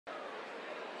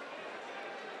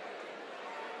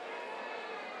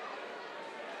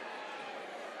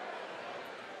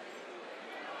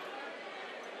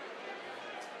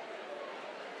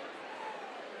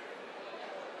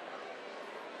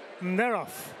And they're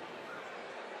off.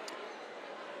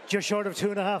 Just short of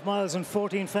 2.5 miles and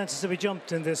 14 fences to be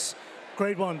jumped in this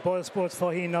Grade 1 BoyleSports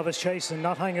Faugheen Novice Chase, and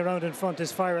not hanging around in front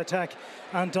is Fire Attack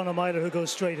and Dunamila, who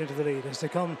goes straight into the lead. As they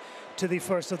come to the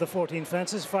first of the 14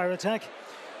 fences, Fire Attack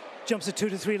jumps at 2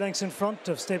 to 3 lengths in front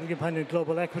of stable companion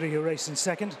Global Equity, who raced in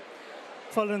second.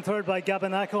 Followed in third by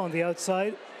Gabanaco on the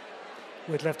outside,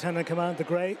 with Lieutenant Command the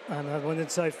Grey, and on one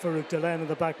inside Farouk D'alene, and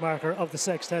the back marker of the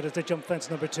sextet as they jump fence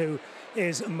number 2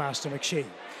 is Master McSHEE.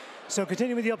 So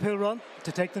continuing the uphill run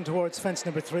to take them towards fence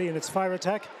number 3, and it's Fire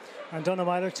Attack and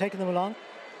Dunamila taking them along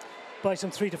by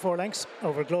some 3 to 4 lengths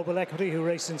over Global Equity, who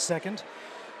raced in second.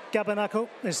 Gabanaco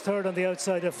is third on the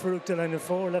outside of Farouk D'alene in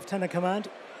 4. Lieutenant Command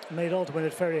made all to win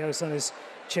at Ferryhouse on his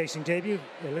chasing debut.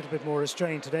 A little bit more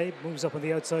restrained today. Moves up on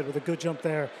the outside with a good jump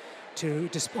there to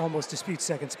almost dispute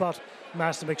second spot.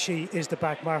 Master McSHEE is the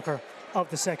back marker of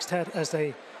the sextet as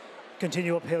they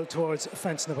continue uphill towards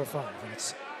fence number 5. And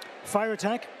it's Fire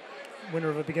Attack, winner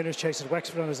of a beginner's chase at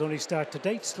Wexford on his only start to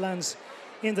date, lands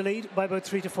in the lead by about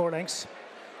 3 to 4 lengths.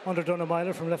 Under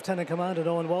Dunamila from Lieutenant Command and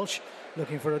Owen Walsh,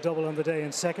 looking for a double on the day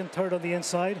in second. Third on the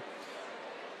inside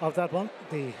of that one,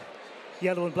 the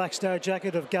yellow and black star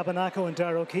jacket of Gabanaco and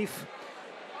Darragh O'Keefe.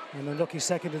 And unlucky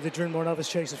second in the Drinmore Novice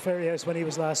Chase at Ferryhouse when he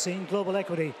was last seen. Global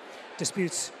Equity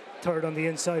disputes third on the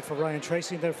inside for Ryan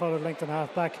Tracy, and they're followed length and a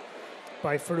half back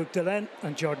by Farouk D'alene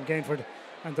and Jordan Gainford,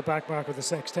 and the back marker of the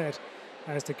sextet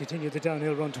as they continue the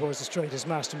downhill run towards the straight is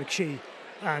Master McSHEE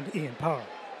and Ian Power.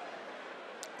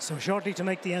 So shortly to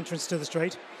make the entrance to the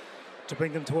straight, to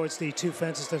bring them towards the 2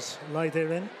 fences that lie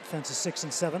therein, fences 6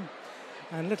 and 7.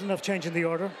 And little enough change in the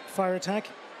order. Fire Attack,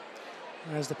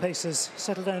 as the pace has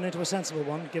settled down into a sensible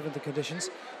one, given the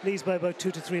conditions, leads by about 2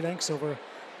 to 3 lengths over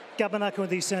Gabanaco in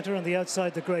the centre. On the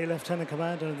outside, the Grey Lieutenant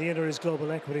Command, and on the inner is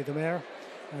Global Equity, the mare.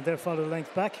 And they're followed a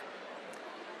length back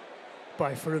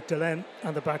by Farouk D'alene,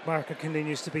 and the back marker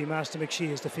continues to be Master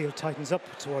McSHEE as the field tightens up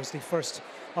towards the first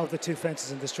of the 2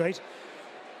 fences in the straight.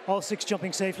 All 6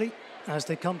 jumping safely as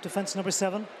they come to fence number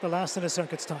 7, the last in a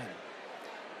circuit's time.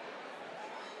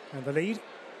 And the lead,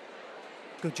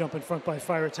 good jump in front by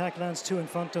Fire Attack, lands 2 in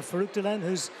front of Farouk D'alene,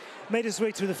 who's made his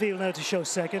way through the field now to show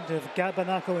second.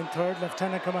 Gabanaco in third,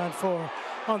 Lieutenant Command 4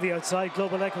 on the outside.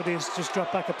 Global Equity has just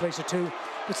dropped back a place or 2,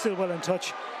 but still well in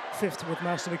touch. Fifth with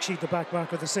Master McSHEE, the back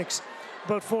marker of the 6.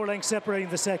 About 4 lengths separating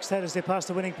the sextet as they pass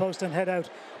the winning post and head out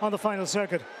on the final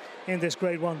circuit in this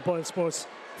Grade 1 BoyleSports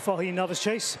Faugheen Novice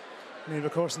Chase. Named,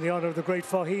 of course, in the honour of the great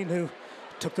Faugheen, who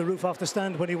took the roof off the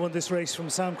stand when he won this race from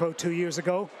Sam Crow 2 years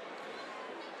ago.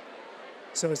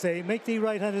 So as they make the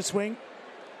right-handed swing,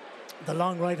 the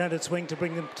long right-handed swing to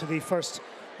bring them to the first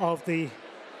of the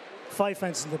 5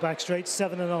 fences in the back straight,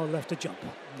 7 in all left to jump.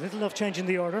 Little enough change in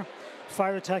the order.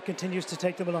 Fire Attack continues to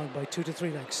take them along by 2 to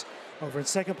 3 lengths. Over in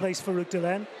second place, Farouk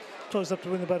D'alene, closed up to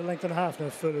win about a length and a half now.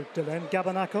 Farouk D'alene.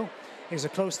 Gabanaco is a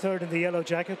close third in the yellow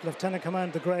jacket. Lieutenant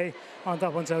Command the Grey on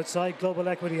that one's outside. Global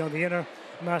Equity on the inner.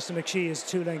 Master McSHEE is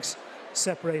 2 lengths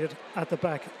separated at the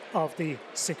back of the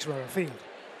 6-rower field.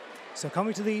 So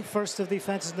coming to the first of the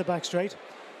fences in the back straight,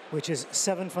 which is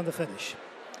 7 from the finish.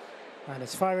 And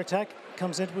it's Fire Attack,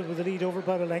 comes into it with the lead over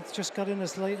about a length, just got in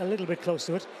a little bit close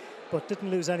to it, but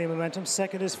didn't lose any momentum.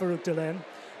 Second is Farouk D'alene.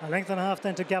 A length and a half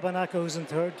then to Gabanaco, who's in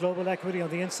third. Global Equity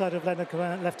on the inside of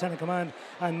Lieutenant Command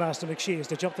and Master McSHEE as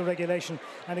they jump the regulation.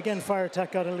 And again, Fire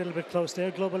Attack got a little bit close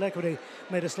there. Global Equity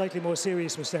made a slightly more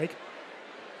serious mistake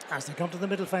as they come to the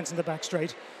middle fence in the back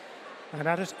straight. And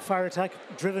at it, Fire Attack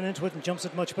driven into it and jumps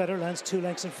it much better, lands 2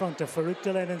 lengths in front of Farouk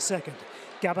D'alene in second.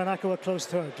 Gabanaco a close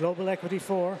third, Global Equity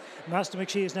 4. Master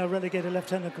McSHEE is now relegated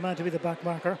Lieutenant Command to be the back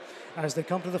marker as they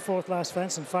come to the 4th last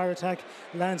fence, and Fire Attack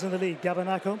lands in the lead.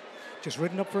 Gabanaco just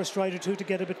ridden up for a stride or 2 to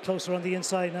get a bit closer on the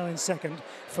inside now in second.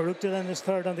 Farouk D'alene is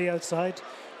third on the outside.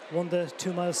 Won the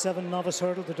 2-mile 7 novice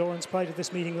hurdle, the Doran's Pride at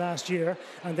this meeting last year.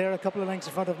 And they're a couple of lengths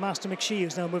in front of Master McSHEE,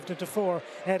 who's now moved into 4,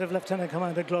 ahead of Lieutenant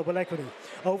Commander Global Equity.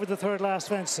 Over the 3rd last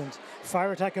fence, and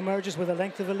Fire Attack emerges with a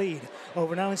length of a lead.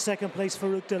 Over now in second place,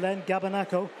 Farouk D'alene.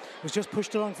 Gabanaco was just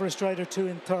pushed along for a stride or 2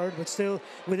 in third, but still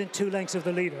within 2 lengths of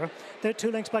the leader. They're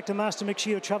 2 lengths back to Master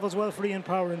McSHEE, who travels well for Ian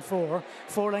Power in 4.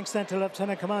 4 lengths then to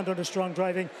Lieutenant Commander under strong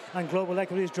driving, and Global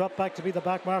Equity has dropped back to be the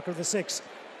back marker of the 6.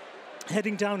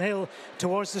 Heading downhill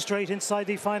towards the straight inside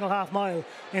the final half mile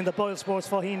in the BoyleSports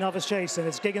Faugheen Novice Chase, and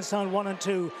it's Gigginstown 1 and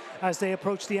 2 as they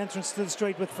approach the entrance to the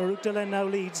straight, with Farouk D'alene now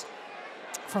leads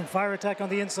from Fire Attack on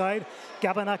the inside.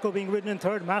 Gabanaco being ridden in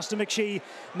third. Master McSHEE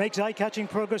makes eye-catching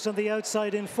progress on the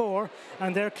outside in 4,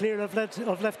 and they're clear of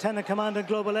Lieutenant Command and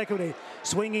Global Equity.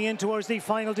 Swinging in towards the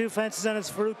final 2 fences, and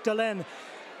it's Farouk D'alene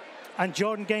And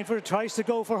Jordan Gainford tries to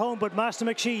go for home, but Master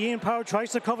McSHEE, Ian Power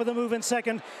tries to cover the move in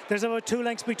second. There's about 2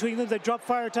 lengths between them. They drop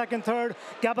Fire Attack in third.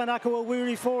 Gabanako a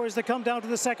weary 4 as they come down to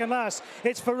the second last.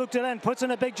 It's Farouk D'alene, puts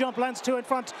in a big jump, lands 2 in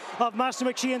front of Master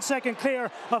McSHEE in second,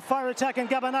 clear of Fire Attack and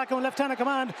Gabanako and Lieutenant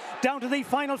Command. Down to the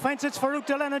final fence, it's Farouk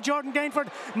D'alene and Jordan Gainford.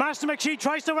 Master McSHEE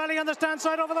tries to rally on the stand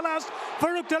side over the last.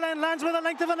 Farouk D'alene lands with a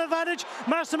length of an advantage.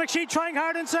 Master McSHEE trying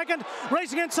hard in second,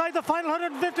 racing inside the final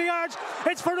 150 yards.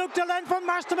 It's Farouk D'alene from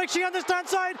Master McSHEE on the stand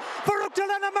side. Farouk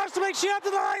D'alene and Master McSHEE up to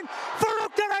the line.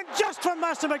 Farouk D'alene just from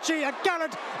Master McSHEE, a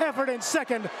gallant effort in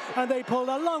second, and they pulled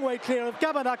a long way clear of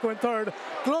Gabanako in third.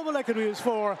 Global Equity was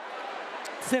 4.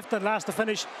 Fifth and last to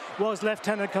finish was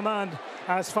Lieutenant Command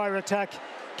as Fire Attack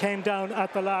came down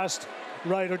at the last.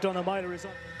 Ryder Done a miler is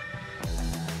on.